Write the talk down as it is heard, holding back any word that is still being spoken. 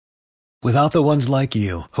Without the ones like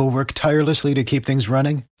you, who work tirelessly to keep things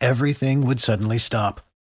running, everything would suddenly stop.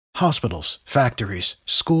 Hospitals, factories,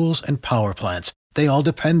 schools, and power plants, they all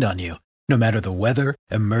depend on you. No matter the weather,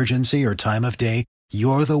 emergency, or time of day,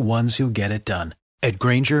 you're the ones who get it done. At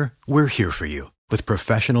Grainger, we're here for you with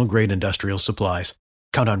professional-grade industrial supplies.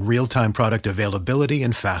 Count on real-time product availability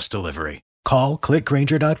and fast delivery. Call, click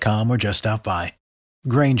Grainger.com, or just stop by.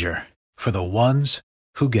 Grainger, for the ones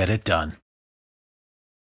who get it done.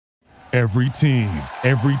 Every team,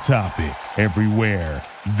 every topic, everywhere.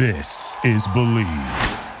 This is Believe.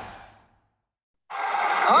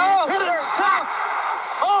 Oh, hit it, shot!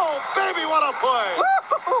 Oh, baby, what a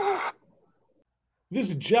play! This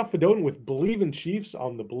is Jeff Fedone with Believe in Chiefs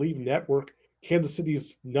on the Believe Network, Kansas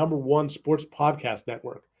City's #1 sports podcast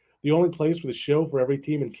network. The only place with a show for every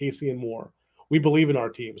team in KC and more. We believe in our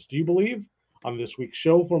teams. Do you believe? On this week's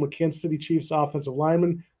show, former Kansas City Chiefs offensive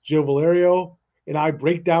lineman Joe Valerio and I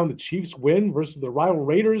break down the Chiefs' win versus the rival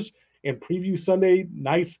Raiders and preview Sunday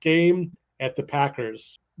night's game at the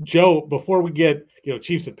Packers. Joe, before we get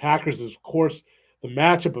Chiefs and Packers, is of course the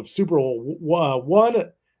matchup of Super Bowl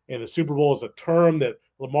one, and the Super Bowl is a term that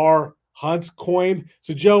Lamar Hunt coined.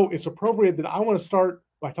 So, Joe, it's appropriate that I want to start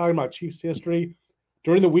by talking about Chiefs history.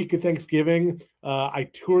 During the week of Thanksgiving, I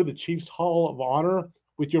toured the Chiefs Hall of Honor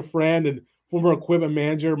with your friend and former equipment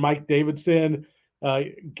manager Mike Davidson,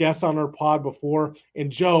 guest on our pod before.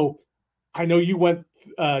 And Joe, I know you went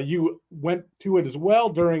to it as well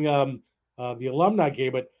during the alumni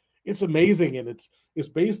game, but it's amazing, and it's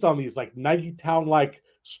based on these like Nike Town like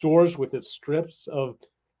stores with its strips of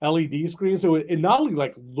LED screens. So it not only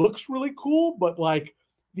like looks really cool, but like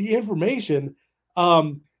the information,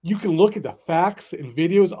 you can look at the facts and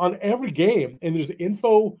videos on every game, and there's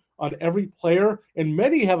info on every player, and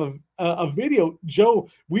many have a video. Joe,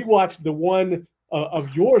 we watched the one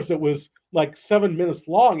of yours that was like 7 minutes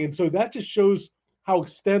long, and so that just shows how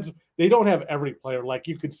extensive. They don't have every player. Like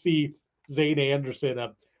you could see Zane Anderson,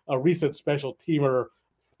 a recent special teamer.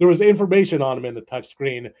 There was information on him in the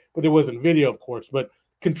touchscreen, but there wasn't video, of course. But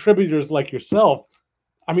contributors like yourself,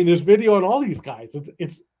 I mean, there's video on all these guys.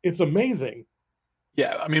 It's amazing.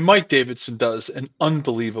 Yeah, I mean, Mike Davidson does an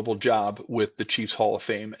unbelievable job with the Chiefs Hall of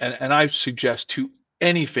Fame. And I suggest to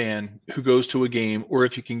any fan who goes to a game, or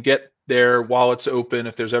if you can get there while it's open,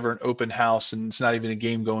 if there's ever an open house and it's not even a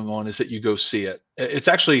game going on, is that you go see it.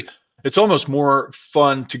 It's almost more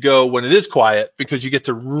fun to go when it is quiet, because you get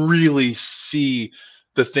to really see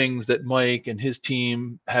the things that Mike and his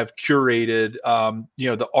team have curated,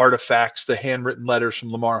 the artifacts, the handwritten letters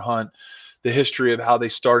from Lamar Hunt, the history of how they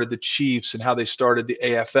started the Chiefs and how they started the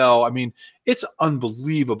AFL. I mean, it's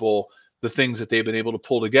unbelievable the things that they've been able to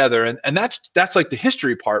pull together. And that's like the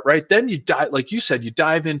history part, right? Then you dive, like you said, you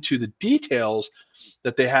dive into the details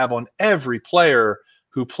that they have on every player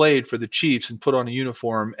who played for the Chiefs and put on a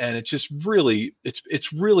uniform. And it's just really, it's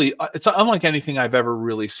unlike anything I've ever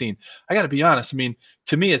really seen. I got to be honest. I mean,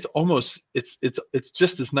 to me, it's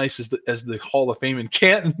just as nice as the Hall of Fame in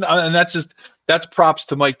Canton. And that's props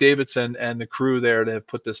to Mike Davidson and the crew there to have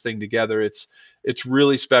put this thing together. It's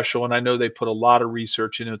really special. And I know they put a lot of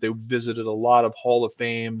research in it. They visited a lot of Hall of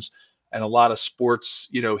Fames and a lot of sports,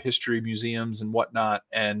 history museums and whatnot.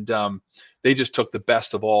 And they just took the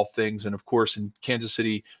best of all things. And of course, in Kansas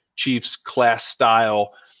City Chiefs class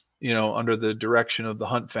style, under the direction of the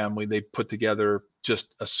Hunt family, they put together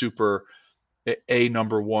just a super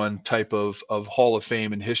 #1 type of Hall of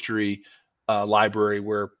Fame and history library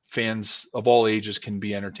where fans of all ages can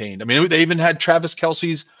be entertained. I mean, they even had Travis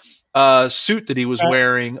Kelce's suit that he was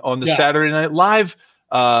wearing on the Saturday Night Live,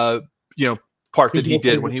 part that he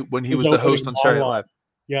did when he was the host on Saturday Night Live.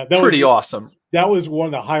 Yeah, that was awesome. That was one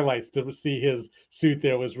of the highlights, to see his suit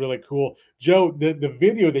there was really cool. Joe, the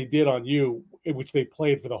video they did on you, which Mike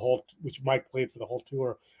played for the whole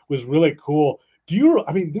tour, was really cool. There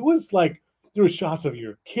were shots of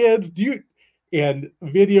your kids. And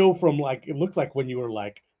video from it looked like when you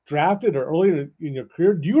were drafted or earlier in your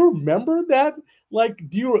career. Do you remember that?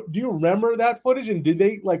 Do you remember that footage? And did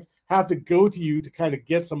they have to go to you to kind of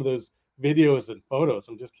get some of those videos and photos?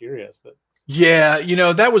 I'm just curious. Yeah,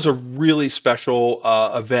 that was a really special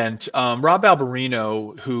event. Rob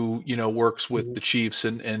Alberino, who works with the Chiefs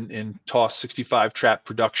and Toss 65 Trap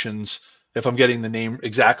Productions, if I'm getting the name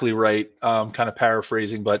exactly right, kind of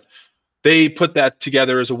paraphrasing, but they put that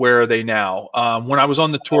together as a Where Are They Now? When I was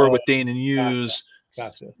on the tour with Dana News,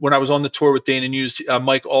 when I was on the tour with Dana News,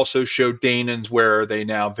 Mike also showed Danan's Where Are They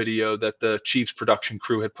Now video that the Chiefs production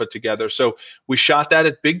crew had put together. So we shot that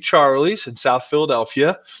at Big Charlie's in South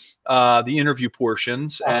Philadelphia, the interview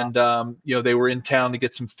portions, and they were in town to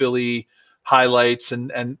get some Philly highlights,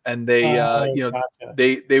 and they Gotcha.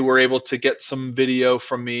 they were able to get some video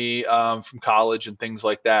from me from college and things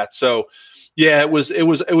like that. So yeah, it was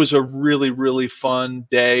a really fun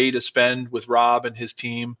day to spend with Rob and his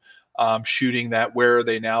team, shooting that "Where Are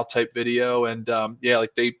They Now" type video. And yeah,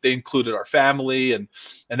 like they included our family and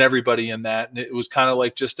everybody in that, and it was kind of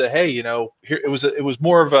like just a, hey, here it was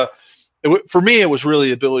more of a, for me, it was really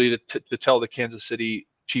the ability to tell the Kansas City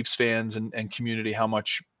Chiefs fans and community how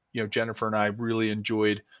much Jennifer and I really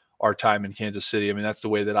enjoyed our time in Kansas City. I mean, that's the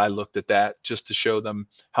way that I looked at that, just to show them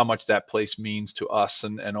how much that place means to us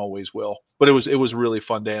and always will. But it was a really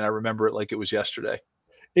fun day, and I remember it like it was yesterday.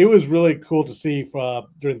 It was really cool to see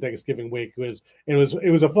during Thanksgiving week. It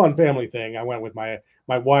was a fun family thing. I went with my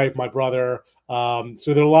wife, my brother.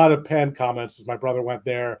 So there are a lot of pen comments. My brother went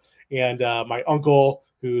there, and my uncle,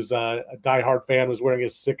 who's a diehard fan, was wearing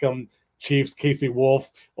his Sikkim Chiefs Casey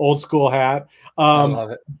Wolf old school hat. I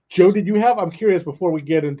love it. Joe, did you have? I'm curious, before we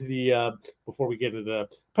get into the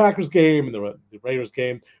Packers game and the Raiders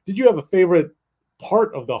game, did you have a favorite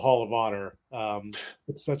part of the Hall of Honor?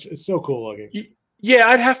 It's so cool looking. Yeah,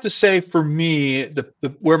 I'd have to say, for me, the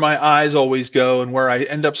where my eyes always go and where I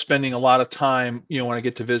end up spending a lot of time, when I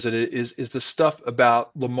get to visit it, is the stuff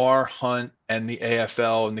about Lamar Hunt and the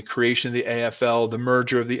AFL and the creation of the AFL, the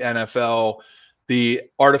merger of the NFL, the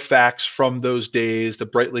artifacts from those days, the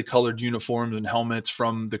brightly colored uniforms and helmets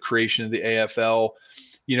from the creation of the AFL,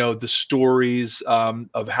 the stories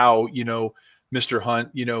of how, Mr. Hunt,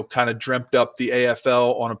 kind of dreamt up the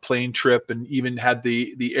AFL on a plane trip, and even had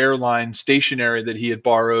the airline stationery that he had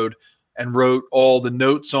borrowed and wrote all the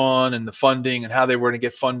notes on, and the funding and how they were going to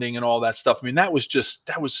get funding and all that stuff. I mean,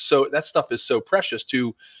 that stuff is so precious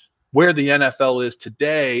to where the NFL is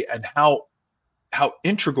today, and how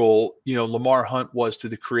integral, Lamar Hunt was to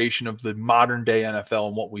the creation of the modern day NFL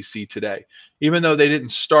and what we see today. Even though they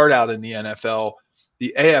didn't start out in the NFL,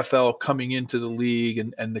 the AFL coming into the league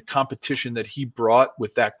and the competition that he brought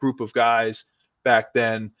with that group of guys back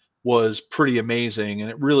then was pretty amazing. And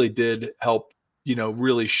it really did help,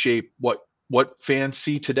 really shape what fans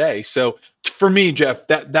see today. So for me, Jeff,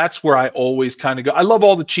 that's where I always kind of go. I love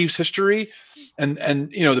all the Chiefs history and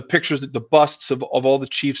the pictures, the busts of all the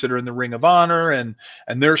Chiefs that are in the Ring of Honor and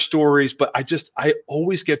their stories. But I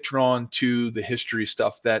always get drawn to the history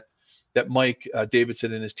stuff that Mike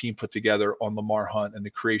Davidson and his team put together on Lamar Hunt and the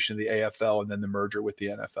creation of the AFL and then the merger with the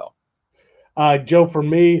NFL. Joe, for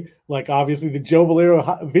me, like obviously the Joe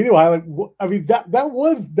Valero video highlight, I mean, that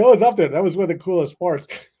was up there. That was one of the coolest parts.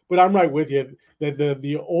 But I'm right with you that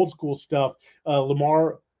the old school stuff,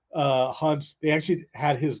 Lamar Hunt, they actually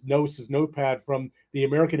had his notepad from the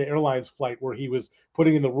American Airlines flight where he was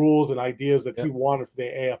putting in the rules and ideas that he wanted for the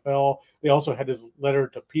AFL. They also had his letter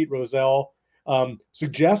to Pete Rozelle,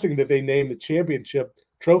 suggesting that they name the championship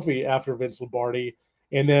trophy after Vince Lombardi.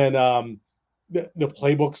 And then the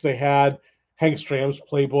playbooks they had, Hank Stram's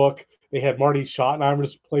playbook. They had Marty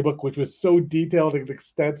Schottenheimer's playbook, which was so detailed and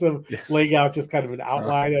extensive, laying out just kind of an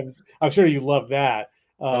outline. I'm sure you love that.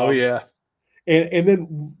 Oh, yeah. And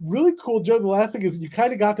then really cool, Joe, the last thing is you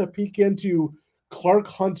kind of got to peek into Clark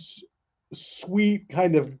Hunt's sweet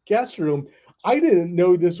kind of guest room. I didn't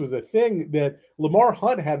know this was a thing, that Lamar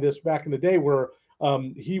Hunt had this back in the day where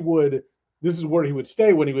this is where he would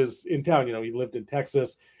stay when he was in town. He lived in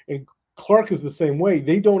Texas, and Clark is the same way.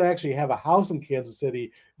 They don't actually have a house in Kansas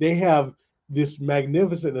City. They have this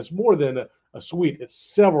magnificent, it's more than a suite.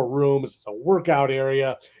 It's several rooms. It's a workout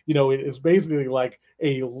area. It's basically like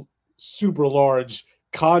a super large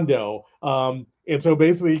condo. And so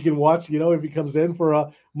basically he can watch, if he comes in for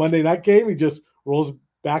a Monday night game, he just rolls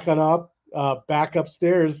back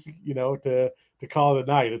upstairs, to call it a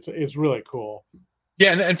night. It's really cool.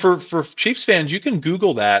 Yeah, and for Chiefs fans, you can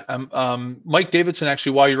Google that. Mike Davidson,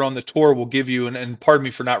 actually, while you're on the tour, will give you, and pardon me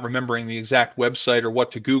for not remembering the exact website or what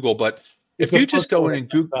to Google, but if you just go in and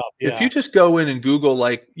Google, if you just go in and Google,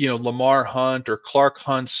 like, Lamar Hunt or Clark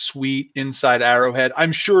Hunt's suite inside Arrowhead,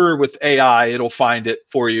 I'm sure with AI it'll find it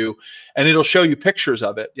for you, and it'll show you pictures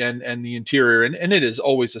of it and the interior, and it is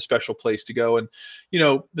always a special place to go. And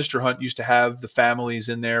Mr. Hunt used to have the families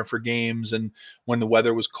in there for games, and when the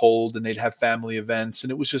weather was cold, and they'd have family events, and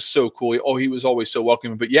it was just so cool. He was always so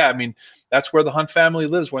welcoming. But yeah, I mean, that's where the Hunt family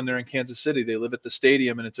lives when they're in Kansas City. They live at the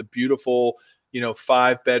stadium, and it's a beautiful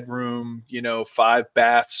 5-bedroom,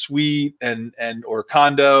 5-bath suite and or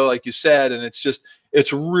condo, like you said. And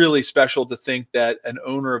it's really special to think that an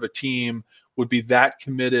owner of a team would be that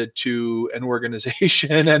committed to an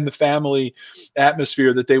organization and the family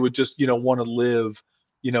atmosphere that they would just, want to live,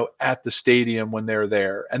 at the stadium when they're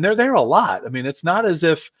there. And they're there a lot. I mean, it's not as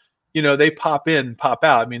if, they pop in, pop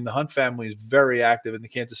out. I mean, the Hunt family is very active in the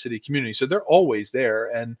Kansas City community, so they're always there,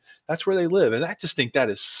 and that's where they live. And I just think that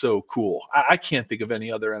is so cool. I can't think of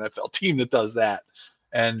any other NFL team that does that,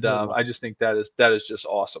 and I just think that is just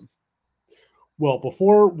awesome. Well,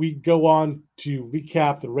 before we go on to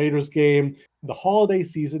recap the Raiders game, the holiday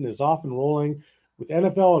season is off and rolling with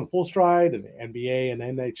NFL in full stride and the NBA and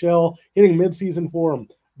NHL hitting midseason form.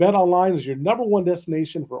 BetOnline is your number one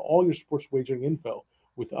destination for all your sports wagering info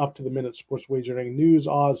with up-to-the-minute sports wagering news,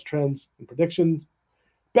 odds, trends, and predictions.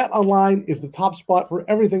 BetOnline is the top spot for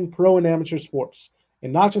everything pro and amateur sports,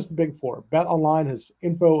 and not just the Big Four. BetOnline has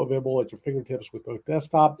info available at your fingertips with both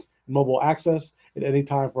desktop and mobile access at any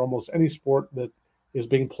time for almost any sport that is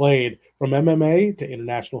being played, from MMA to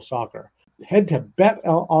international soccer. Head to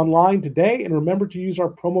BetOnline today and remember to use our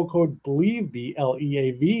promo code BLEAV,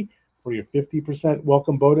 BLEAV, for your 50%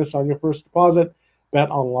 welcome bonus on your first deposit.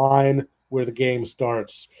 BetOnline, where the game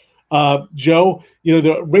starts. Joe,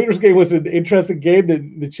 the Raiders game was an interesting game.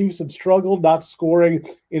 The Chiefs had struggled not scoring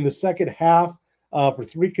in the second half for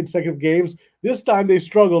 3 consecutive games. This time they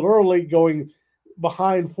struggled early, going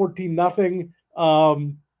behind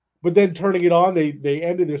 14-0, but then turning it on. They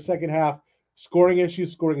ended their second half scoring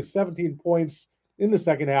issues, scoring 17 points in the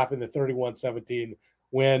second half in the 31-17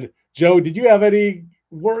 win. Joe, did you have any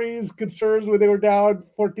worries, concerns when they were down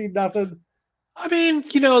 14-0? I mean,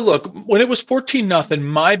 look, when it was 14-0,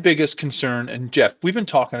 my biggest concern, and Jeff, we've been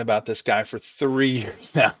talking about this guy for 3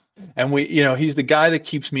 years now. And he's the guy that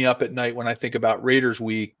keeps me up at night when I think about Raiders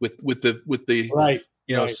week with the right.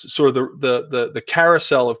 Sort of the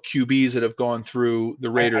carousel of QBs that have gone through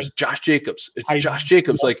the Raiders. Josh Jacobs. Josh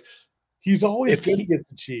Jacobs. He's always good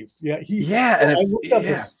against the Chiefs. Yeah. And I looked up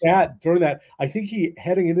the stat during that. I think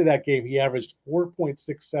heading into that game, he averaged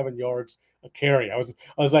 4.67 yards a carry. I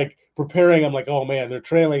was like preparing. I'm like, oh man, they're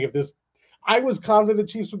trailing. I was confident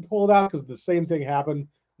the Chiefs would pull it out because the same thing happened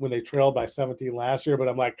when they trailed by 17 last year. But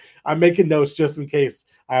I'm like, I'm making notes just in case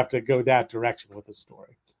I have to go that direction with the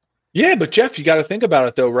story. Yeah, but Jeff, you got to think about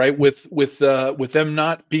it though, right? With them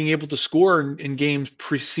not being able to score in games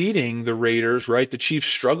preceding the Raiders, right? The Chiefs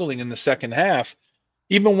struggling in the second half,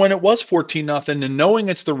 even when it was 14-0, and knowing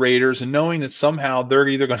it's the Raiders and knowing that somehow they're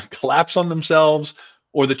either going to collapse on themselves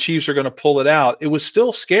or the Chiefs are going to pull it out. It was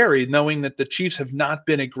still scary knowing that the Chiefs have not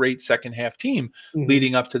been a great second half team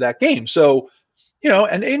leading up to that game. So,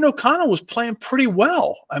 and Aiden O'Connell was playing pretty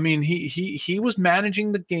well. I mean, he was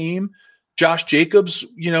managing the game. Josh Jacobs,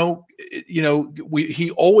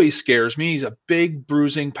 he always scares me. He's a big,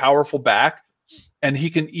 bruising, powerful back, and he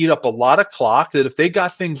can eat up a lot of clock. That if they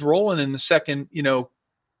got things rolling in the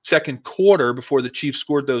second quarter before the Chiefs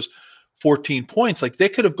scored those 14 points, like they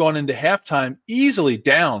could have gone into halftime easily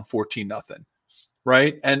down 14-0,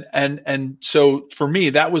 right? And so for me,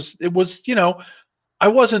 it was I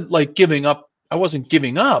wasn't like giving up. I wasn't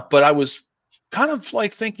giving up, but I was kind of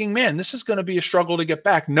like thinking, man, this is going to be a struggle to get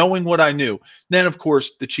back, knowing what I knew. Then, of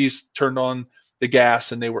course, the Chiefs turned on the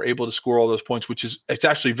gas and they were able to score all those points, it's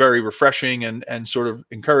actually very refreshing and sort of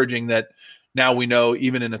encouraging that now we know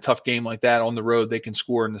even in a tough game like that on the road, they can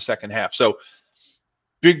score in the second half. So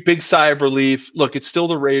big sigh of relief. Look, it's still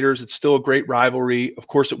the Raiders. It's still a great rivalry. Of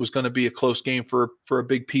course, it was going to be a close game for a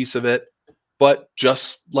big piece of it. But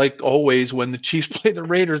just like always, when the Chiefs play the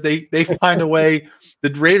Raiders, they find a way.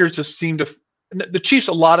 The Raiders just seem to – the Chiefs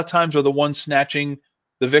a lot of times are the ones snatching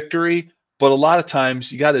the victory, but a lot of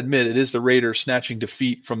times you got to admit it is the Raiders snatching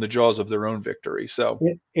defeat from the jaws of their own victory. So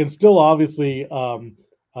and still obviously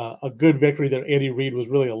a good victory that Andy Reid was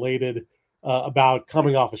really elated about,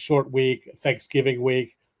 coming off a short week, Thanksgiving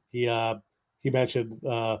week. He mentioned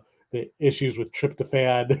the issues with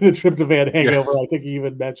tryptophan, the tryptophan hangover. Yeah. I think he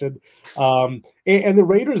even mentioned. And the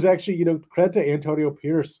Raiders actually, credit to Antonio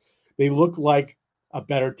Pierce, they look like a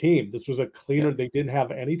better team. This was a cleaner. Yeah. They didn't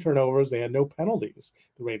have any turnovers. They had no penalties,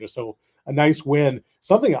 the Raiders. So a nice win.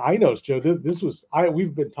 Something I noticed, Joe,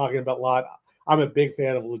 we've been talking about a lot. I'm a big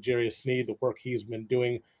fan of L'Jarius Sneed, the work he's been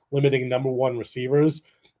doing, limiting number one receivers.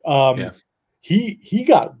 He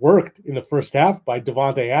got worked in the first half by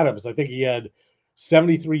Davante Adams. I think he had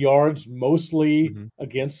 73 yards, mostly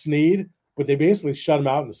against Sneed, but they basically shut him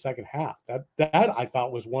out in the second half. That I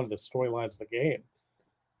thought was one of the storylines of the game.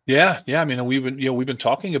 Yeah. I mean, we've been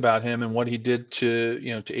talking about him and what he did to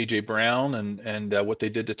AJ Brown and what they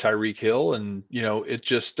did to Tyreek Hill, and it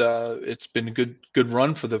just it's been a good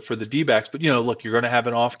run for the D-backs. But look, you're going to have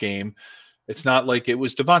an off game. It's not like it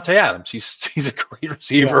was Davante Adams. He's a great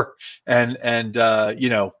receiver, and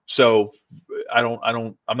so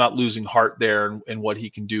I'm not losing heart there in what he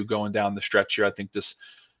can do going down the stretch here. I think this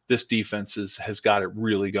defense has got it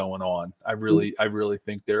really going on. I really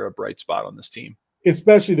think they're a bright spot on this team.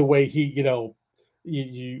 especially the way he,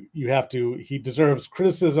 you have to. He deserves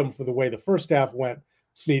criticism for the way the first half went.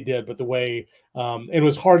 Snead did, but the way it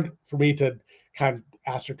was hard for me to kind of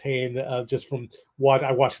ascertain just from what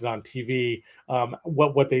I watched it on TV,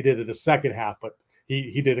 what they did in the second half. But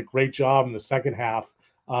he did a great job in the second half.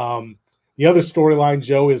 The other storyline,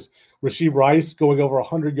 Joe, is Rashee Rice going over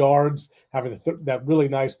 100 yards, having that really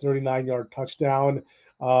nice 39-yard touchdown.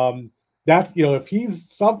 That's, if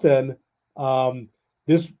he's something,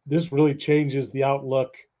 this really changes the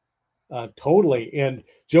outlook totally. And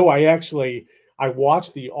Joe, I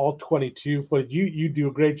watched the all 22 footage. You do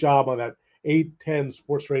a great job on that 8:10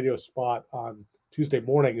 sports radio spot on Tuesday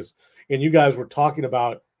mornings, and you guys were talking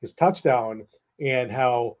about his touchdown and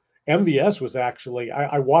how MVS was actually.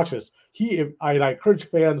 I watched this. I encourage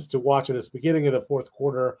fans to watch it at the beginning of the fourth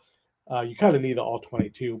quarter. You kind of need the all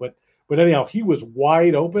 22, but anyhow, he was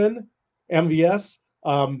wide open, MVS,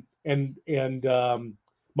 and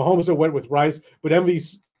Mahomes went with Rice, but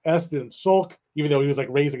MVS didn't sulk, even though he was like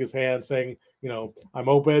raising his hand saying, I'm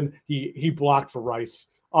open. He blocked for Rice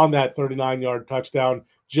on that 39-yard touchdown.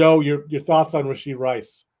 Joe, your thoughts on Rashee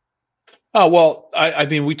Rice? Oh, well, I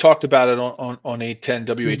mean, we talked about it on 810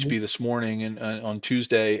 WHB this morning and on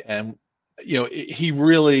Tuesday, and he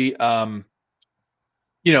really, I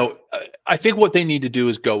think what they need to do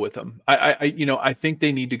is go with him. I think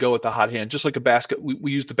they need to go with the hot hand, just like a basket.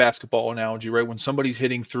 We use the basketball analogy, right? When somebody's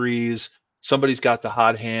hitting threes, somebody's got the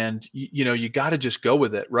hot hand. You got to just go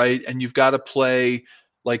with it, right? And you've got to play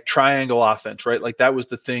like triangle offense, right? Like that was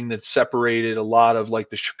the thing that separated a lot of like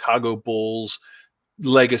the Chicago Bulls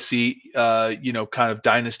legacy, kind of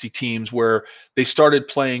dynasty teams where they started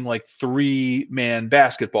playing like 3-man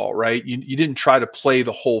basketball, right? You didn't try to play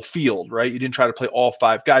the whole field, right? You didn't try to play all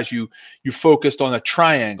 5 guys. You focused on a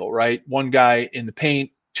triangle, right? 1 guy in the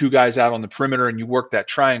paint, 2 guys out on the perimeter, and you work that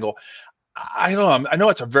triangle. I don't know. I know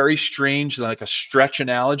it's a very strange, like a stretch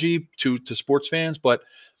analogy to sports fans, but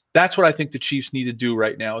that's what I think the Chiefs need to do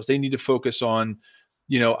right now is they need to focus on,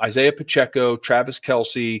 Isaiah Pacheco, Travis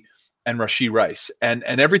Kelce, and Rashee Rice, and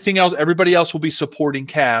everything else. Everybody else will be supporting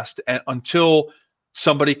cast until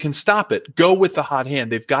somebody can stop it. Go with the hot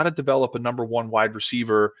hand. They've got to develop a number 1 wide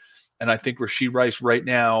receiver, and I think Rashee Rice right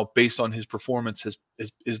now, based on his performance,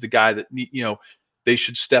 is the guy that they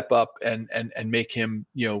should step up and make him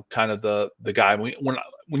kind of the guy.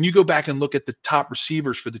 When you go back and look at the top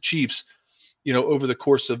receivers for the Chiefs, over the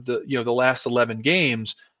course of the last 11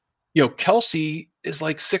 games. Kelce is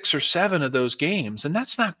like 6 or 7 of those games, and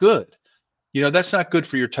that's not good. That's not good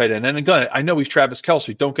for your tight end. And again, I know he's Travis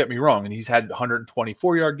Kelce, don't get me wrong, and he's had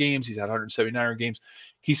 124-yard games, he's had 179-yard games.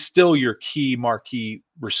 He's still your key marquee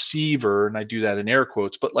receiver, and I do that in air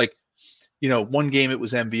quotes, but like, one game it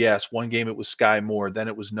was MVS, one game it was Sky Moore, then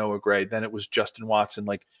it was Noah Gray, then it was Justin Watson.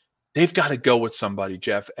 Like, they've got to go with somebody,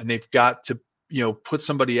 Jeff, and they've got to put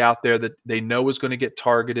somebody out there that they know is going to get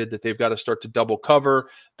targeted, that they've got to start to double cover.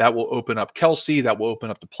 That will open up Kelce. That will open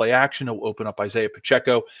up the play action. It will open up Isaiah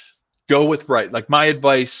Pacheco. Go with right. Like my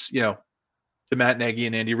advice, to Matt Nagy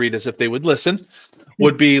and Andy Reid, as if they would listen,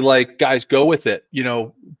 would be like, guys, go with it.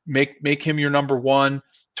 Make him your number 1,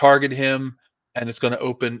 target him, and it's going to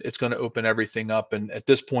open everything up. And at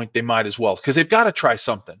this point, they might as well, because they've got to try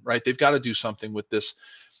something, right? They've got to do something with this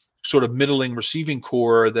sort of middling receiving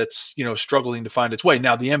core that's, struggling to find its way.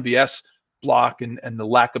 Now the MVS block and the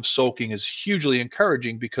lack of sulking is hugely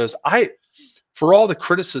encouraging, because for all the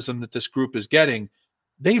criticism that this group is getting,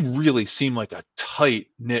 they really seem like a tight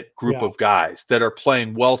knit group of guys that are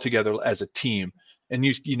playing well together as a team. And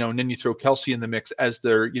and then you throw Kelce in the mix as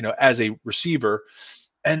their, as a receiver,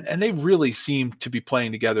 and they really seem to be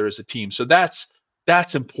playing together as a team. So that's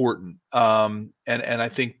important. And I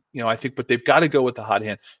think, but they've got to go with the hot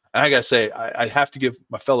hand. And I got to say, I have to give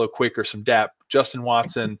my fellow Quaker some dap. Justin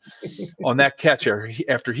Watson on that catch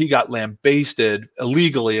after he got lambasted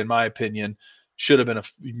illegally, in my opinion, should have been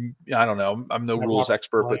I don't know, I'm no rules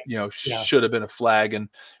expert, but should have been a flag.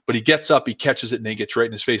 But he gets up, he catches it, and he gets right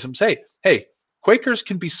in his face. I'm saying, hey, Quakers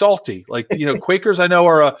can be salty. Like, Quakers I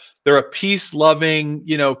know they're a peace-loving,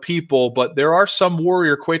 people, but there are some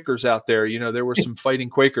warrior Quakers out there. There were some fighting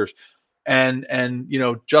Quakers. And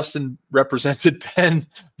Justin represented Penn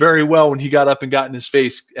very well when he got up and got in his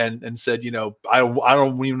face and said, I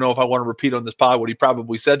don't even know if I want to repeat on this pod what he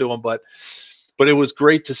probably said to him, but it was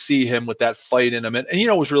great to see him with that fight in him. And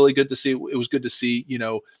it was really good to see. It was good to see,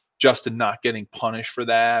 Justin not getting punished for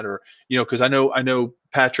that, or, because I know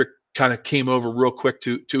Patrick kind of came over real quick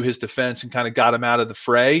to his defense and kind of got him out of the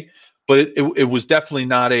fray, but it was definitely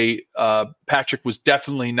not Patrick was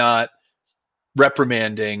definitely not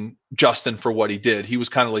reprimanding Justin for what he did. He was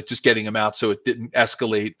kind of like just getting him out so it didn't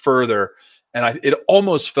escalate further. And it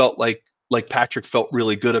almost felt like Patrick felt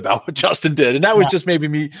really good about what Justin did. And that was just maybe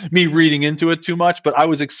me reading into it too much, but I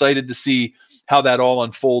was excited to see how that all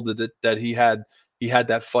unfolded, that he had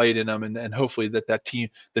that fight in him, and hopefully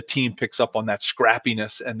the team picks up on that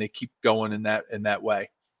scrappiness and they keep going in that way.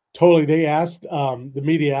 Totally. They asked, the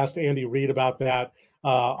media asked Andy Reid about that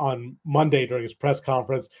on Monday during his press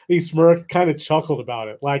conference. He smirked, kind of chuckled about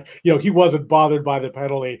it. Like, he wasn't bothered by the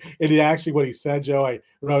penalty. And what he said, Joe, I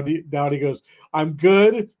wrote down, he goes, "I'm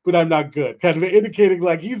good, but I'm not good." Kind of indicating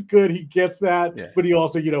like he's good. He gets that, but he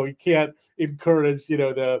also, he can't encourage,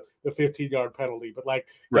 the 15-yard penalty.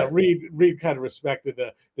 But Reid kind of respected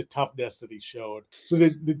the toughness that he showed. So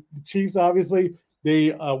the Chiefs, obviously, they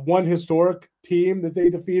one historic team that they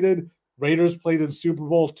defeated. Raiders played in Super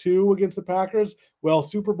Bowl II against the Packers. Well,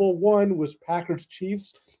 Super Bowl I was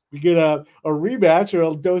Packers-Chiefs. We get a rematch or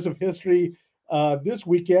a dose of history this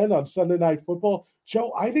weekend on Sunday Night Football.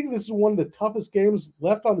 Joe, I think this is one of the toughest games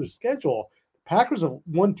left on their schedule. The Packers have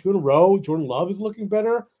won 2 in a row. Jordan Love is looking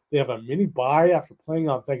better. They have a mini bye after playing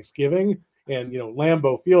on Thanksgiving. And,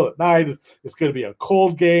 Lambeau Field at night is going to be a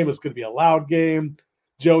cold game. It's going to be a loud game.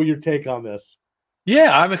 Joe, your take on this?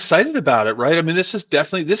 Yeah, I'm excited about it, right? I mean,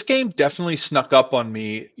 this game definitely snuck up on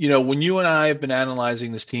me. When you and I have been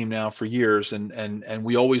analyzing this team now for years, and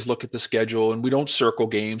we always look at the schedule, and we don't circle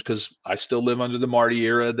games because I still live under the Marty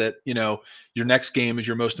era that, your next game is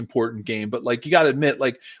your most important game. But you got to admit,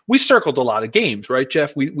 we circled a lot of games, right,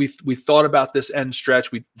 Jeff? We thought about this end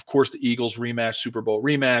stretch. Of course, the Eagles rematch, Super Bowl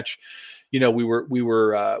rematch. We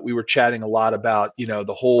were chatting a lot about,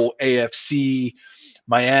 the whole AFC,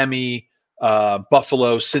 Miami,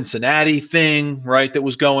 Buffalo, Cincinnati thing, right? That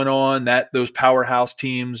was going on, those powerhouse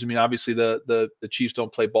teams. I mean, obviously the Chiefs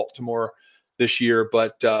don't play Baltimore this year,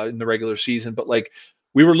 but in the regular season, but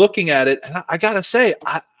we were looking at it, and I gotta say,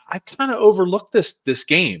 I kind of overlooked this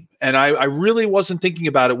game, and I really wasn't thinking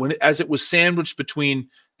about it as it was sandwiched between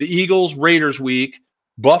the Eagles Raiders week,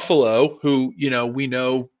 Buffalo, who we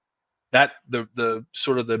know that the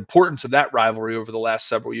sort of the importance of that rivalry over the last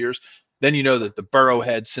several years. Then that the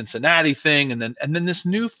Burrowhead Cincinnati thing, and then this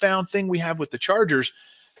newfound thing we have with the Chargers.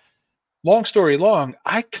 Long story long,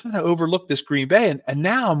 I kind of overlooked this Green Bay, and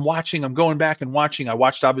now I'm going back and watching. I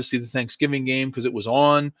watched obviously the Thanksgiving game because it was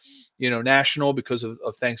on, national because of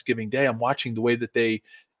Thanksgiving Day. I'm watching the way that they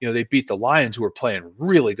beat the Lions, who are playing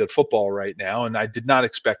really good football right now, and I did not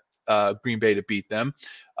expect Green Bay to beat them.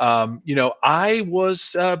 I've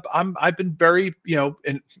been very,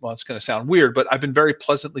 it's going to sound weird, but I've been very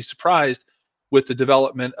pleasantly surprised with the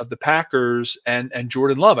development of the Packers and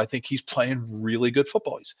Jordan Love. I think he's playing really good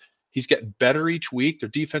football. He's getting better each week. Their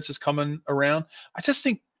defense is coming around. I just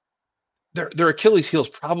think their Achilles heel is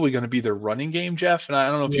probably going to be their running game, Jeff. And I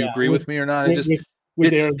don't know if you agree with me or not. It's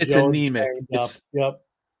anemic.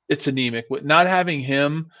 It's anemic. Not having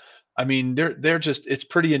him, I mean, they're just, it's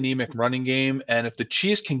pretty anemic running game. And if the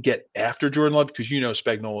Chiefs can get after Jordan Love, because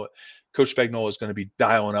Coach Spagnuolo is going to be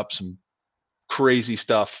dialing up some crazy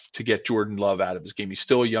stuff to get Jordan Love out of his game. He's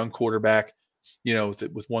still a young quarterback,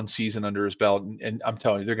 with one season under his belt. And I'm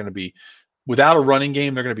telling you, they're going to be, without a running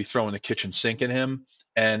game, they're going to be throwing the kitchen sink at him,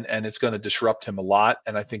 and it's going to disrupt him a lot.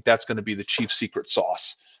 And I think that's going to be the Chiefs' secret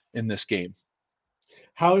sauce in this game.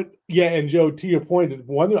 And Joe, to your point,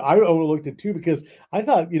 one that I overlooked it too, because I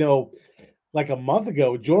thought, like a month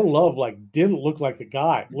ago, Jordan Love didn't look like the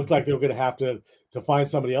guy. It looked like they were going to have to find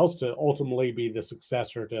somebody else to ultimately be the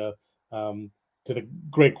successor to the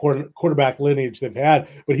great quarterback lineage they've had.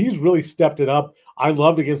 But he's really stepped it up. I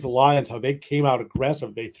loved against the Lions how they came out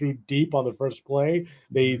aggressive. They threw deep on the first play.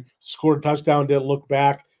 They scored a touchdown, didn't look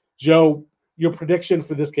back. Joe, your prediction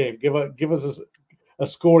for this game? Give us a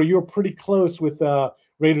score. You were pretty close with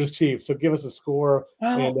Raiders Chiefs, so give us a score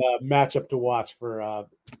and a matchup to watch for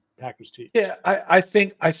Packers Chiefs. Yeah, I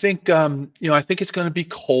think I think it's going to be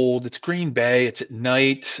cold. It's Green Bay. It's at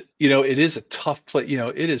night. It is a tough play.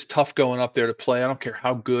 It is tough going up there to play. I don't care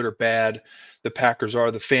how good or bad the Packers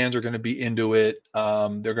are. The fans are going to be into it.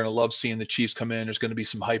 They're going to love seeing the Chiefs come in. There's going to be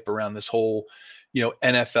some hype around this whole,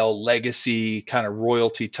 NFL legacy kind of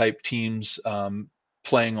royalty type teams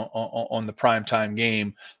playing on the primetime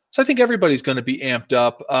game. So I think everybody's going to be amped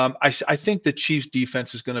up. I think the Chiefs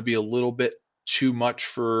defense is going to be a little bit too much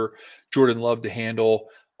for Jordan Love to handle.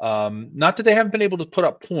 Not that they haven't been able to put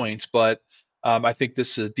up points, but I think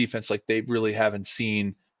this is a defense like they really haven't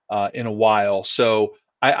seen in a while. So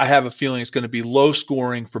I have a feeling it's going to be low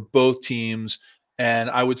scoring for both teams. And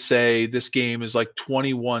I would say this game is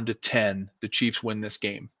 21-10. The Chiefs win this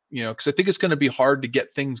game, because I think it's going to be hard to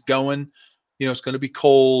get things going. It's going to be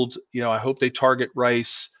cold. I hope they target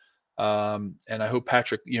Rice. And I hope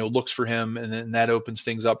Patrick, looks for him, and then that opens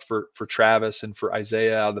things up for Travis and for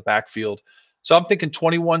Isaiah out of the backfield. So I'm thinking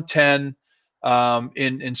 21-10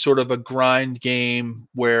 in sort of a grind game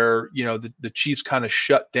where, the Chiefs kind of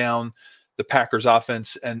shut down the Packers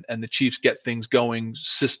offense, and the Chiefs get things going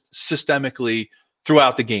systemically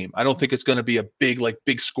throughout the game. I don't think it's going to be a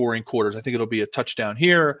big scoring quarters. I think it'll be a touchdown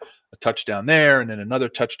here, a touchdown there, and then another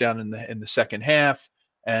touchdown in the second half.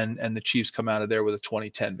 And the Chiefs come out of there with a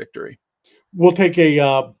 20-10 victory. We'll take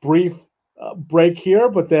a brief break here,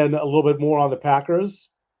 but then a little bit more on the Packers.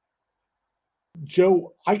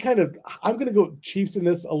 Joe, I'm going to go Chiefs in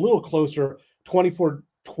this a little closer, 24-20,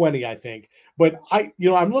 I think. But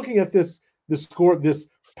I'm looking at this score, this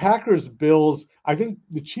Packers Bills. I think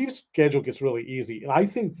the Chiefs' schedule gets really easy, and I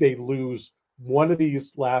think they lose one of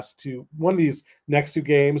these next two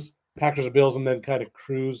games, Packers or Bills, and then kind of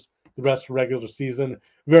cruise the rest of the regular season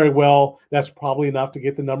very well. That's probably enough to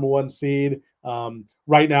get the number one seed.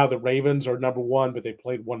 Right now, the Ravens are number one, but they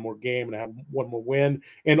played one more game and have one more win.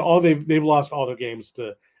 And they've lost all their games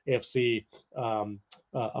to AFC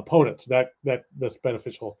opponents. That's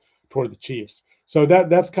beneficial toward the Chiefs. So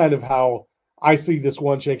that's kind of how I see this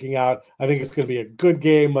one shaking out. I think it's going to be a good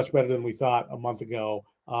game, much better than we thought a month ago.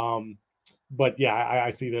 But yeah,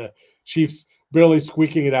 I see the Chiefs barely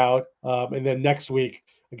squeaking it out. And then next week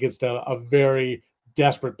against a very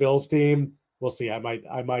desperate Bills team, we'll see. I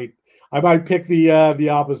might pick the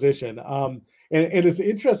opposition. And it's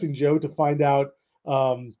interesting, Joe, to find out,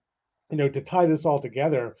 to tie this all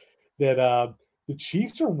together, that the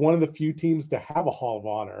Chiefs are one of the few teams to have a Hall of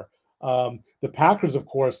Honor. The Packers, of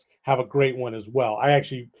course, have a great one as well. I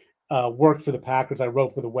actually worked for the Packers. I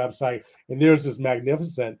wrote for the website, and theirs is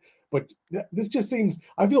magnificent. But this just seems,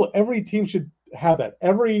 I feel every team should have that.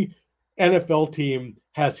 Every NFL team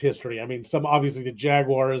has history. I mean, obviously the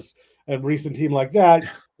Jaguars and recent team like that,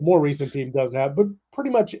 more recent team doesn't have, but pretty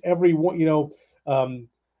much everyone,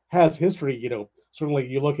 has history. Certainly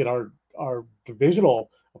you look at our divisional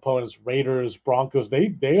opponents, Raiders, Broncos,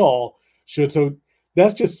 they all should. So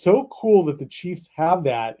that's just so cool that the Chiefs have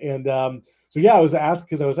that. And so yeah, I was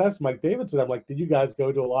asking Mike Davidson, I'm like, did you guys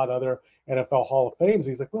go to a lot of other NFL Hall of Fames?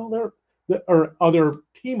 He's like, well, there are other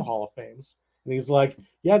team Hall of Fames. And he's like,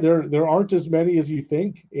 yeah, there aren't as many as you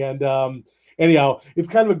think. And anyhow, it's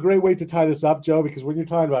kind of a great way to tie this up, Joe, because when you're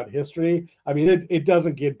talking about history, I mean, it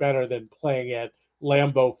doesn't get better than playing at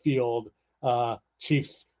Lambeau Field,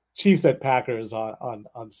 Chiefs at Packers on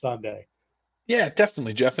Sunday. Yeah,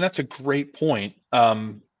 definitely, Jeff. And that's a great point.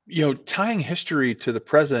 Tying history to the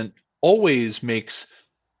present always makes,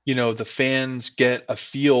 the fans get a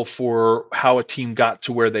feel for how a team got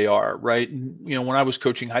to where they are, right? And, when I was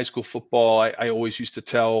coaching high school football, I always used to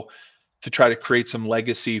try to create some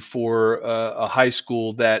legacy for a high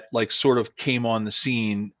school that sort of came on the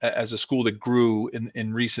scene as a school that grew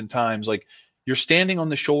in recent times. Like, you're standing on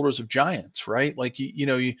the shoulders of giants, right? Like,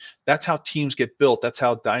 that's how teams get built. That's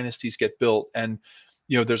how dynasties get built. And,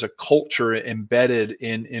 there's a culture embedded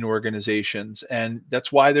in organizations. And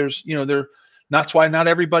that's why that's why not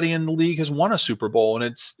everybody in the league has won a Super Bowl.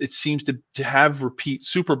 And it seems to have repeat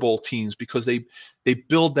Super Bowl teams because they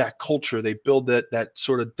build that culture. They build that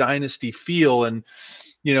sort of dynasty feel, and,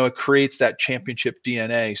 it creates that championship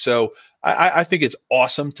DNA. So I think it's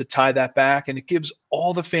awesome to tie that back, and it gives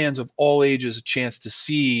all the fans of all ages a chance to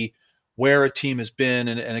see where a team has been,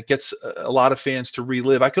 and it gets a lot of fans to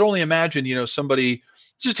relive. I could only imagine, somebody,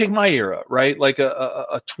 just take my era, right? Like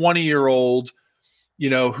a 20-year-old,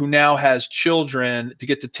 who now has children, to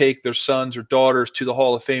get to take their sons or daughters to the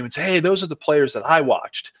Hall of Fame and say, hey, those are the players that I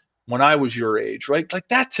watched when I was your age, right? Like,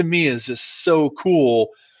 that to me is just so cool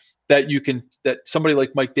that that somebody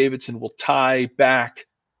like Mike Davidson will tie back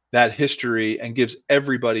that history and gives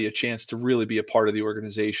everybody a chance to really be a part of the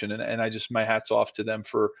organization. And I just, my hat's off to them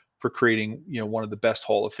for creating, one of the best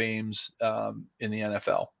Hall of Fames in the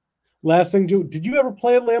NFL. Last thing, Joe, did you ever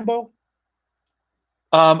play at Lambeau?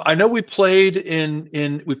 I know we played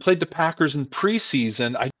we played the Packers in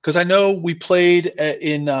preseason, because I know we played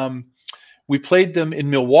we played them in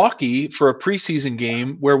Milwaukee for a preseason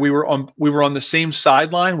game where we were on the same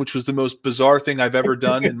sideline, which was the most bizarre thing I've ever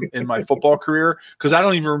done in my football career, because I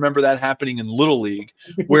don't even remember that happening in Little League,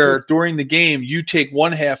 where during the game you take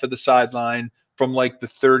one half of the sideline from the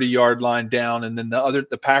 30-yard line down, and then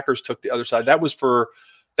the Packers took the other side. That was for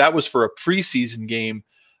a preseason game.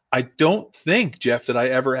 I don't think, Jeff, that I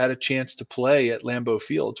ever had a chance to play at Lambeau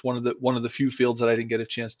Field. It's one of the few fields that I didn't get a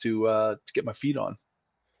chance to get my feet on.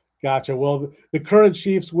 Gotcha. Well, the current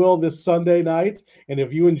Chiefs will this Sunday night. And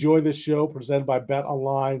if you enjoy this show presented by Bet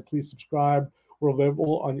Online, please subscribe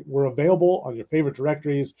We're available on your favorite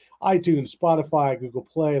directories: iTunes, Spotify, Google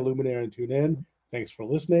Play, Luminary, and TuneIn. Thanks for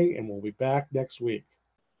listening, and we'll be back next week.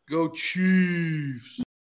 Go Chiefs!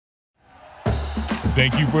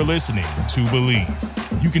 Thank you for listening to Believe.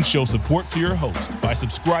 You can show support to your host by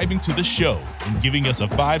subscribing to the show and giving us a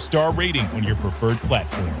 5-star rating on your preferred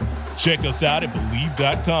platform. Check us out at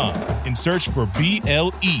Believe.com and search for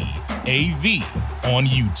BLEAV on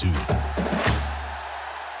YouTube.